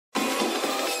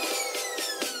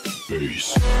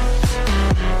face. No,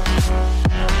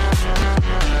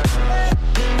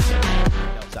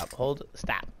 stop. Hold.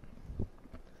 Stop.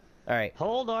 All right.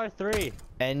 Hold R3.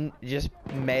 And just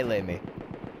melee me.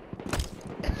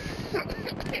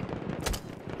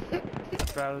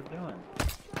 That's what I was doing.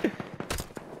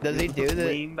 Does he do the?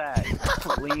 Lean back.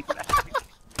 Lean back.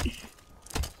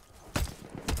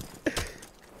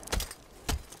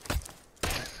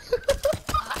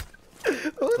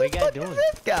 Who the What you guys fuck doing? is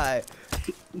this guy?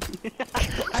 I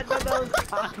thought that was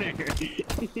Connor.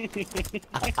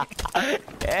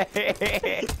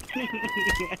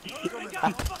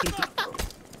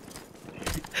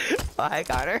 Oh, hi,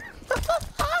 Connor.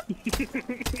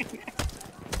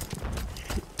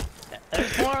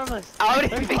 There's 4 of us. How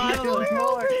There's did 5 of us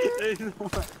more. There's more.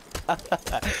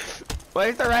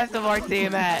 Where's the rest of our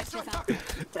team at?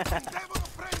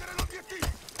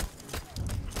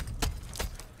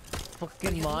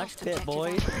 Fucking mosh pit,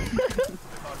 boys.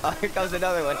 Oh, here comes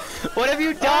another one. What have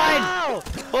you done? Oh!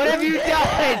 What have you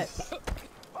done?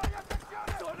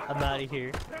 I'm out of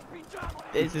here.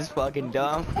 This is fucking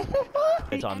dumb.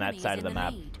 It's on that side of the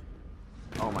map.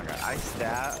 Oh my god, I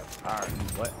stabbed.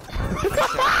 What?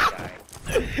 I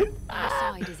stabbed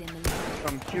Side is in the lead.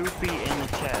 from 2 feet in the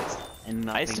chest, and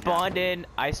nothing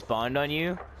I spawned on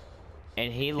you,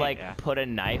 and he like Yeah. put a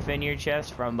knife in your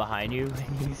chest from behind you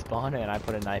when you spawned, and I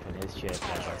put a knife in his chest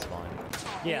as I spawned.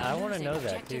 Yeah, I want to know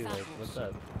that too. Like, what's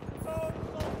up?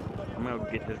 happened. I'm gonna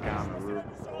get this guy on the roof.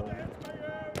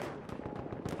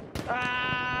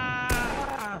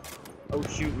 Ah! Oh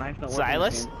shoot, knife not working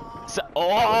Silas? again.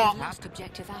 Oh! Lost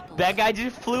objective apples. That guy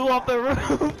just flew off the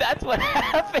roof. That's what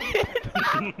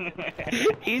happened.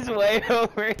 He's way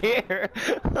over here.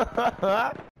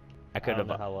 I could I don't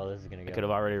know have. how well this is gonna I go. could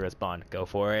have already respawned. Go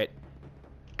for it.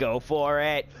 Go for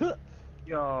it.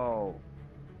 Yo.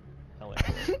 Oh, wait.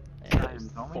 And there's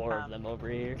 4 of them over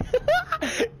here.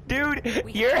 Dude,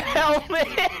 your helmet.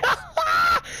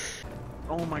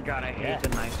 Oh my god, I hate Yeah. the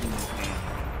knife in this game.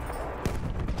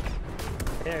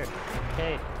 There.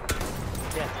 Okay.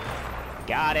 Yeah.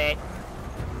 Got it.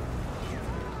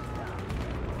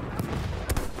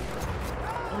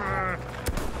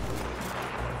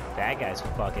 That guy's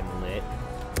fucking lit.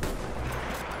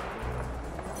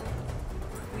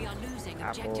 We are losing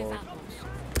objective apples.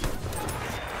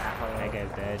 That guy's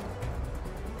dead.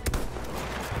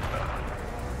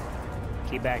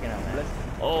 Keep backing up, man.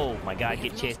 Oh my god,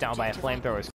 get chased down by a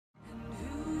flamethrower.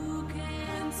 Who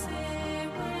can say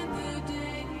when the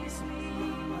day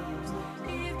sleeps,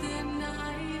 if the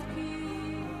night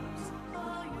keeps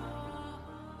all your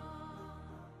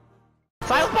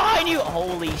Silas behind you!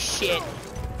 Holy shit!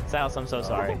 Silas, I'm so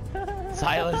sorry.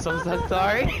 Silas, I'm so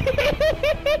sorry.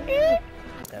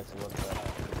 That's what's up.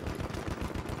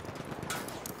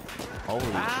 Holy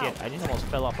shit, I just almost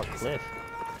fell off a cliff.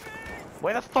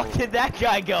 Where the fuck did that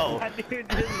guy go? That dude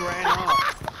just ran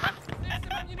off.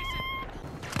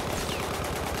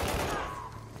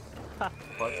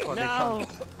 No!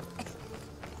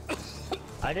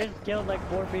 I just killed like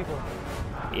 4 people.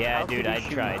 Yeah, How dude, could I you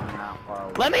shoot tried. from that far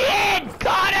away? Let me in!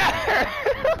 Connor!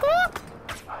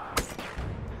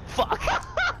 Fuck!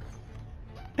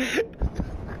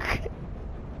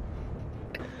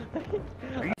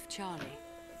 Charlie.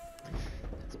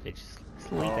 This bitch is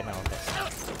sleeping on this.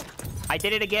 I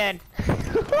did it again!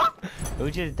 Who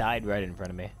just died right in front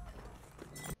of me?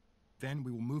 Then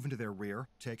we will move into their rear,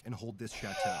 take and hold this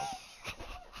chateau.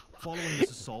 Following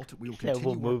this assault, we will Yeah, continue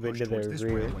we'll move our push into towards their this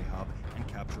rear. railway hub and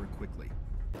capture it quickly.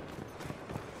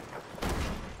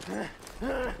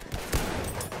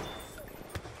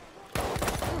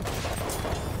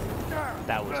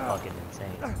 That was fucking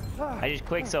insane. I just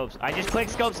quick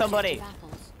scoped somebody!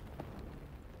 Apples.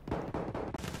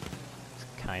 It's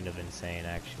kind of insane,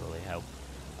 actually. How?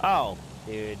 Oh,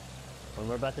 Dude, when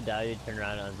we're about to die, you turn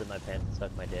around and unzip my pants and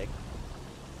suck my dick.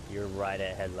 You're right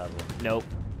at head level. nope.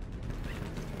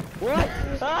 What?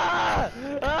 Ah!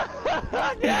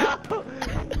 No!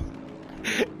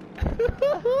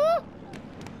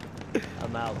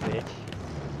 I'm out, bitch.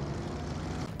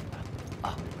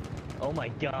 Oh my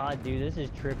god, dude, this is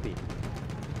trippy.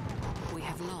 We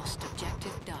have lost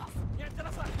objective Duff.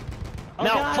 Oh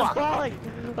No, god, fuck. I'm falling!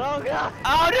 Oh god!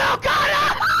 Oh no,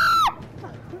 Connor!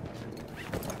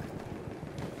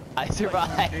 I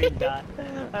survived. Green dot.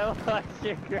 I watched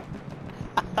your green.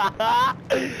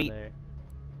 There.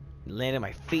 Landed on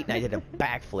my feet and I did a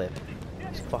backflip.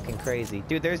 It's fucking crazy.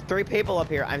 Dude, there's 3 people up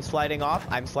here. I'm sliding off.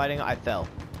 I fell.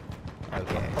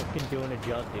 Okay. Fucking doing a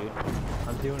jump, dude.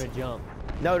 I'm doing a jump.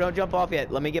 No, don't jump off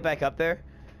yet. Let me get back up there.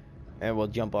 And we'll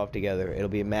jump off together. It'll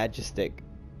be majestic.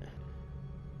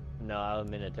 No,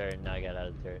 I'm in a turret. Now I got out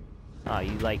of the turret. Oh,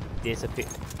 you like disappear.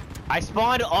 I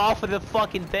spawned off of the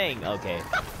fucking thing. Okay.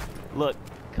 Look,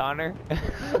 Connor.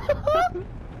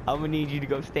 I'm gonna need you to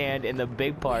go stand in the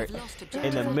big part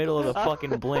in the middle of the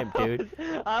fucking blimp, dude.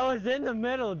 I was in the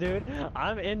middle, dude.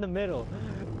 I'm in the middle.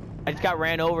 I just got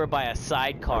ran over by a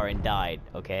sidecar and died,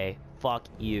 okay? Fuck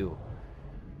you.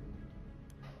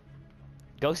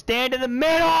 Go stand in the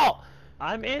middle!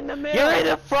 I'm in the middle. You're in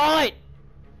the front!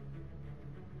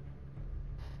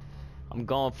 I'm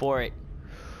going for it.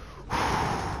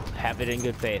 Have it in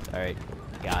good faith. Alright,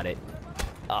 got it.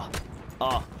 Oh.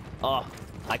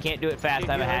 I can't do it fast,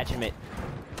 I have a hatchment.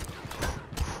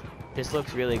 This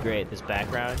looks really great. This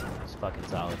background is fucking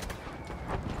solid.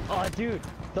 Oh, dude.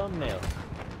 Thumbnail.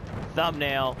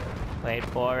 Thumbnail. Wait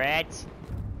for it.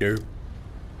 Go.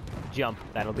 Jump.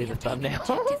 That'll be the thumbnail.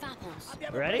 Objective apples.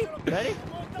 Ready? Ready?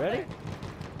 Ready?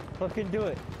 Fucking do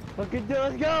it. Fucking do it.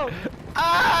 Let's go.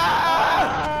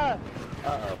 Ah!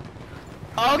 Uh-oh.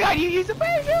 Oh god, you used a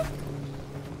parachute!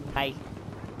 Hi.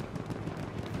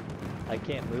 I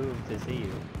can't move to see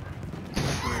you.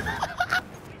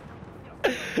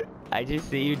 I just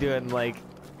see you doing like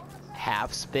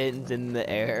half spins in the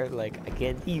air, like I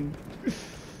can't see you.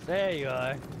 There you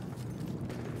are.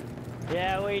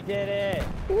 Yeah, we did it.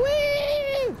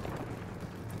 Woo!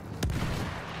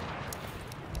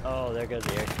 Oh, there goes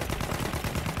the air.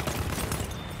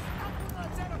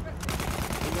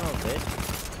 You know,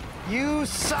 bitch. You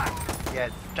suck! You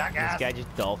This jackass! guy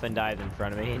just dolphin dived in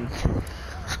front of me.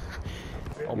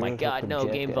 Oh my You're a god, fucking no,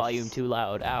 game jackass. volume too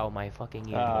loud. Ow, my fucking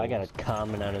ear. Oh, I got a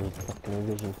comment on his fucking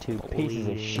revision 2. Pieces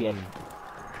of shit.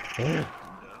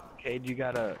 Cade, you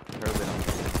got a turban on.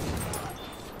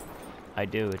 I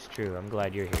do, it's true. I'm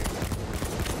glad you're here.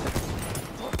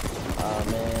 Oh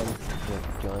man.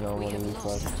 Join on We one have of these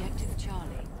lost fucks. objective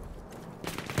Charlie.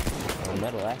 Oh,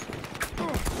 metal active.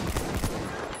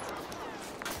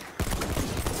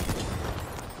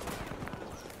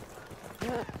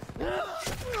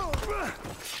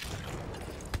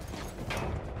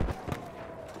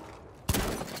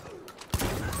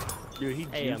 Dude, he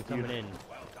Hey, I'm juiced you. coming in.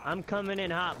 I'm coming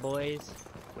in hot, boys.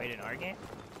 Wait, in our game?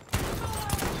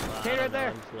 Hey, right there.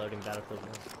 I'm just loading Battlefield 1.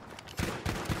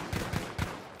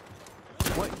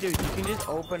 What, dude? You can just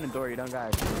open the door. You don't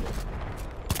gotta shoot it.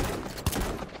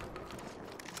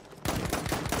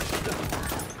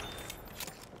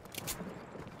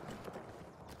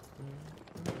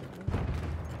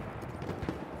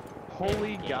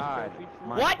 Holy God!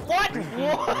 What? What?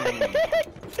 What?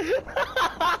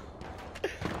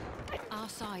 Our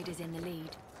side is in the lead.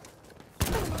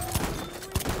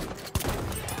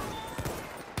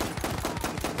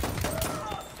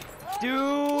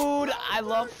 Dude, I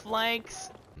love flanks.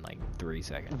 In like 3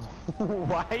 seconds.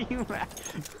 Why are you mad?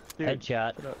 Dude,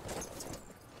 Headshot.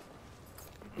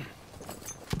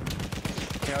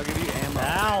 okay, I'll give you ammo.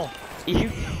 Ow!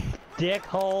 You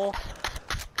dickhole.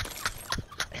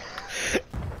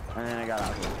 And then I got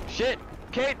out. Shit!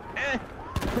 Kate! Eh.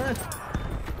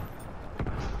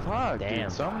 Fuck, Damn.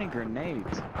 dude, so many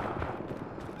grenades.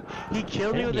 He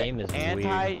killed me This with game an is weird.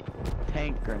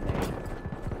 anti-tank grenade.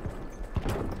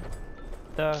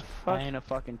 The fuck? I ain't a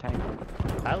fucking tank.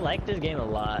 I like this game a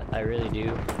lot. I really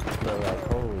do. But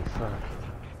like, holy fuck.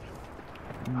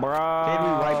 Bro. Maybe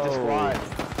we wipe the squad.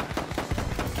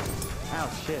 Ow,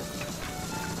 shit.